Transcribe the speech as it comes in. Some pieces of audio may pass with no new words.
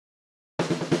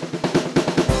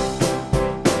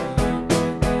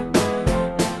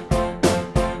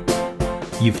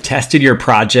You've tested your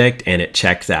project and it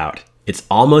checks out. It's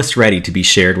almost ready to be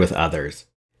shared with others.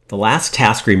 The last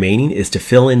task remaining is to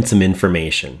fill in some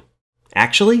information.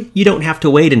 Actually, you don't have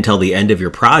to wait until the end of your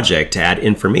project to add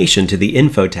information to the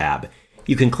Info tab.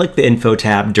 You can click the Info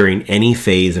tab during any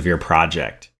phase of your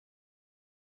project.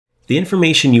 The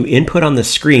information you input on the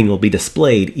screen will be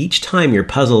displayed each time your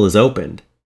puzzle is opened.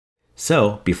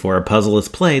 So, before a puzzle is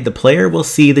played, the player will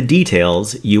see the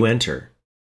details you enter.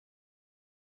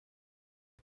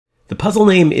 The puzzle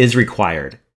name is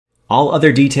required. All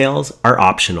other details are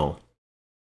optional.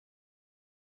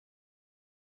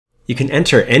 You can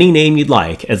enter any name you'd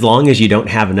like as long as you don't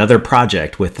have another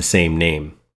project with the same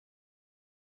name.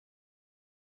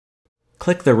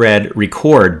 Click the red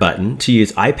Record button to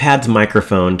use iPad's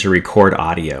microphone to record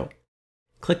audio.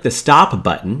 Click the Stop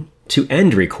button to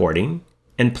end recording,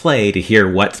 and play to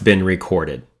hear what's been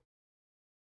recorded.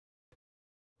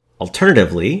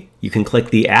 Alternatively, you can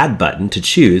click the Add button to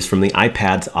choose from the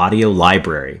iPad's audio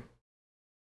library.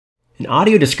 An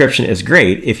audio description is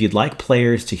great if you'd like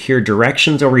players to hear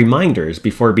directions or reminders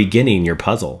before beginning your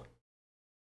puzzle.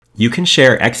 You can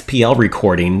share XPL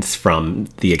recordings from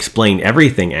the Explain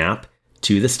Everything app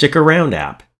to the Stick Around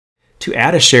app. To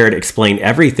add a shared Explain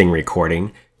Everything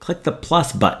recording, click the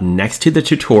plus button next to the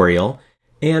tutorial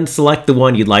and select the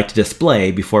one you'd like to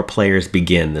display before players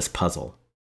begin this puzzle.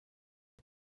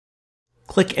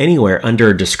 Click anywhere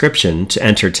under Description to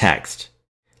enter text.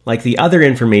 Like the other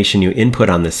information you input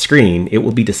on the screen, it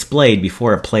will be displayed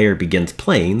before a player begins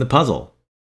playing the puzzle.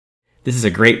 This is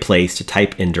a great place to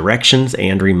type in directions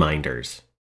and reminders.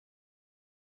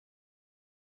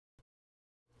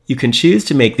 You can choose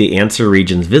to make the answer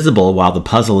regions visible while the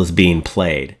puzzle is being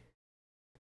played.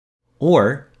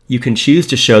 Or you can choose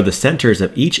to show the centers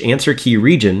of each answer key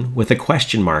region with a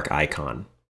question mark icon.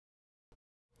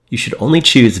 You should only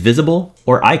choose visible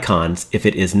or icons if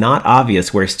it is not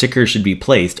obvious where stickers should be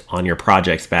placed on your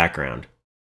project's background.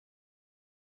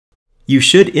 You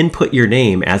should input your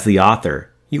name as the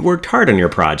author. You worked hard on your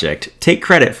project. Take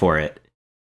credit for it.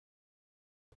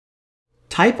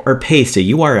 Type or paste a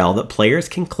URL that players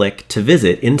can click to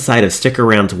visit inside of Stick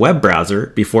Around's web browser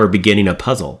before beginning a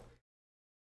puzzle.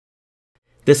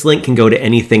 This link can go to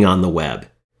anything on the web.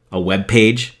 A web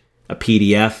page, a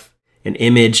PDF, an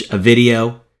image, a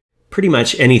video, pretty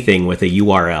much anything with a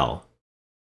URL.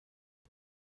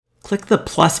 Click the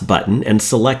plus button and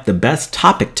select the best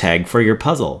topic tag for your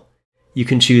puzzle. You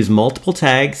can choose multiple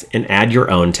tags and add your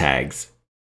own tags.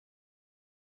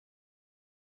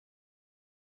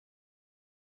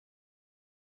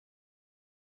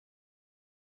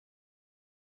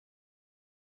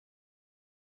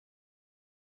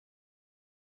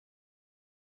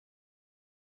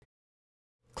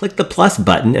 Click the plus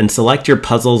button and select your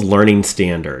puzzle's learning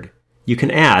standard. You can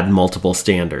add multiple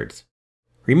standards.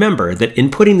 Remember that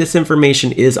inputting this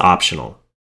information is optional.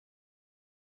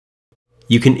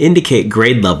 You can indicate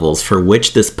grade levels for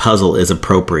which this puzzle is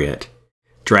appropriate.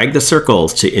 Drag the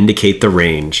circles to indicate the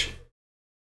range.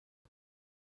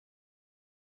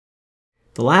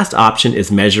 The last option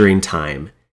is measuring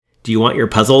time. Do you want your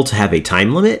puzzle to have a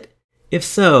time limit? If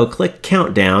so, click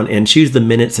Countdown and choose the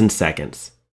minutes and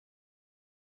seconds.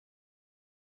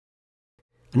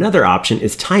 Another option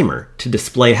is Timer to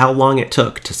display how long it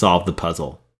took to solve the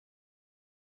puzzle.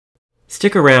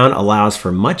 Stick Around allows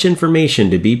for much information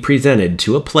to be presented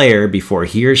to a player before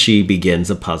he or she begins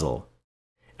a puzzle.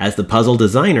 As the puzzle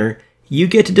designer, you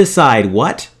get to decide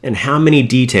what and how many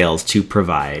details to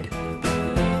provide.